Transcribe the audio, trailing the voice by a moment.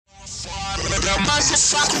What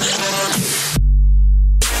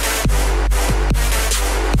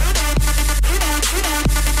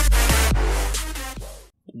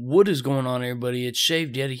is going on, everybody? It's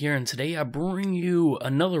Shaved Yeti here, and today I bring you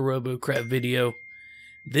another Robocraft video.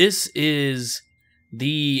 This is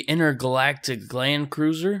the Intergalactic Land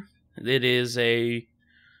Cruiser. It is a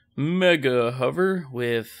mega hover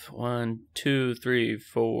with 1, 2, 3,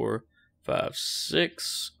 4, 5,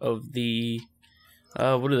 6 of the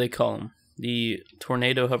what do they call them? The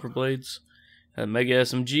tornado hover blades. A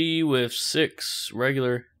MegaSMG with 6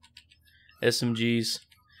 regular SMGs.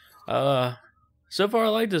 So far I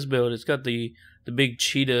like this build. It's got the big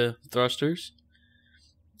cheetah thrusters.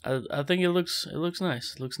 I think it looks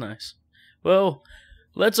nice. It looks nice. Well,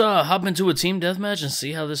 let's hop into a team deathmatch and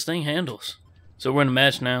see how this thing handles. So we're in a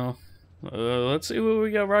match now. Let's see what we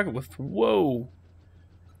got rocking with. Whoa,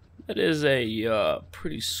 that is a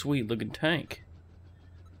pretty sweet looking tank.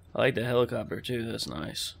 I like the helicopter too. That's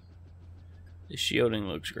nice. The shielding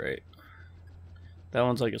looks great. That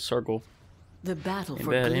one's like a circle. The battle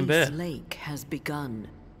for Glee's Lake has begun.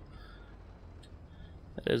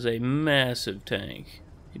 That is a massive tank.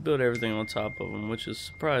 He built everything on top of him, which is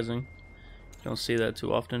surprising. You don't see that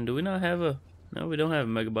too often. Do we not have a... No, we don't have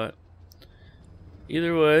a Megabot.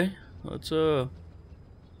 Either way, let's looks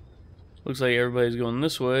like everybody's going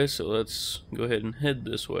this way, so let's go ahead and head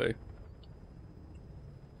this way.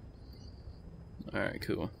 Alright,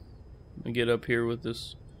 cool. Let me get up here with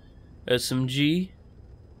this SMG.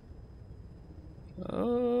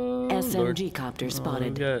 Oh, SMG copter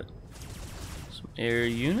spotted. We got some air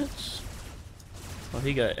units. Oh,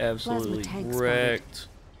 he got absolutely wrecked.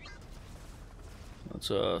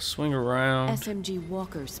 Let's swing around. SMG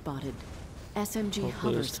walker spotted. SMG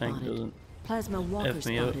hover spotted. Plasma walker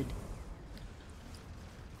spotted.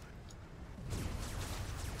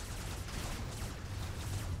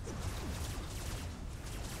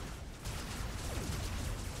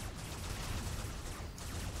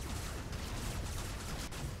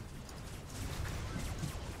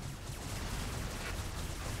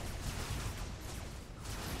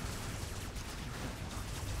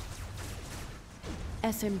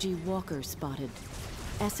 SMG walker spotted.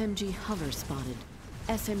 SMG hover spotted.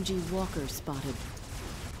 SMG walker spotted.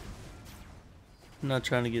 I'm not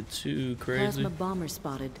trying to get too crazy. Plasma bomber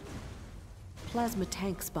spotted. Plasma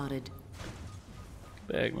tank spotted. Get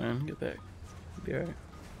back, man. Get back. You'll be alright.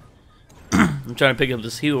 I'm trying to pick up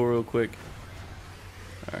this heal real quick.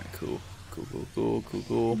 Alright, cool.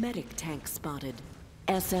 Cool. Medic tank spotted.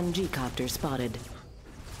 SMG copter spotted.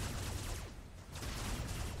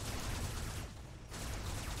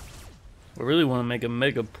 I really want to make a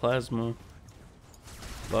mega plasma,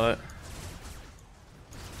 but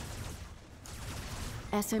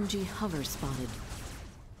SMG hover spotted.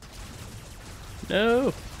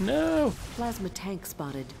 No. Plasma tank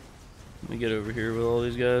spotted. Let me get over here with all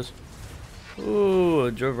these guys. Oh, I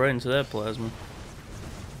drove right into that plasma.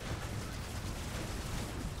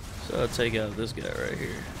 So I'll take out this guy right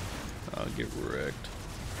here. I'll get wrecked.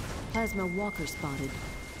 Plasma walker spotted.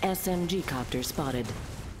 SMG copter spotted.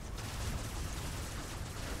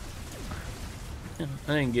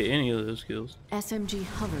 I didn't get any of those kills. SMG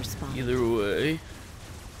hover spotted. Either way.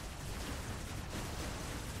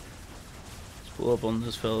 Let's pull up on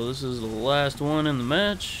this fella. This is the last one in the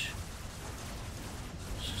match.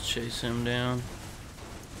 Just chase him down.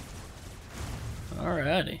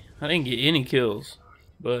 Alrighty. I didn't get any kills,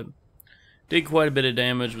 but did quite a bit of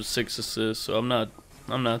damage with 6 assists, so I'm not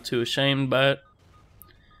too ashamed by it.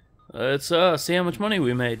 Let's see how much money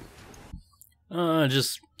we made.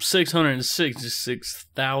 Just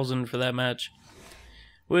 666,000 for that match,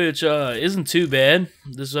 which isn't too bad.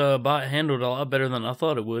 This bot handled a lot better than I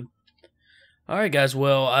thought it would. Alright guys,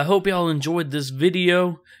 well, I hope y'all enjoyed this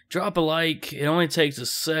video. Drop a like, it only takes a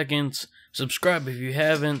second. Subscribe if you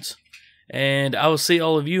haven't, and I will see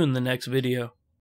all of you in the next video.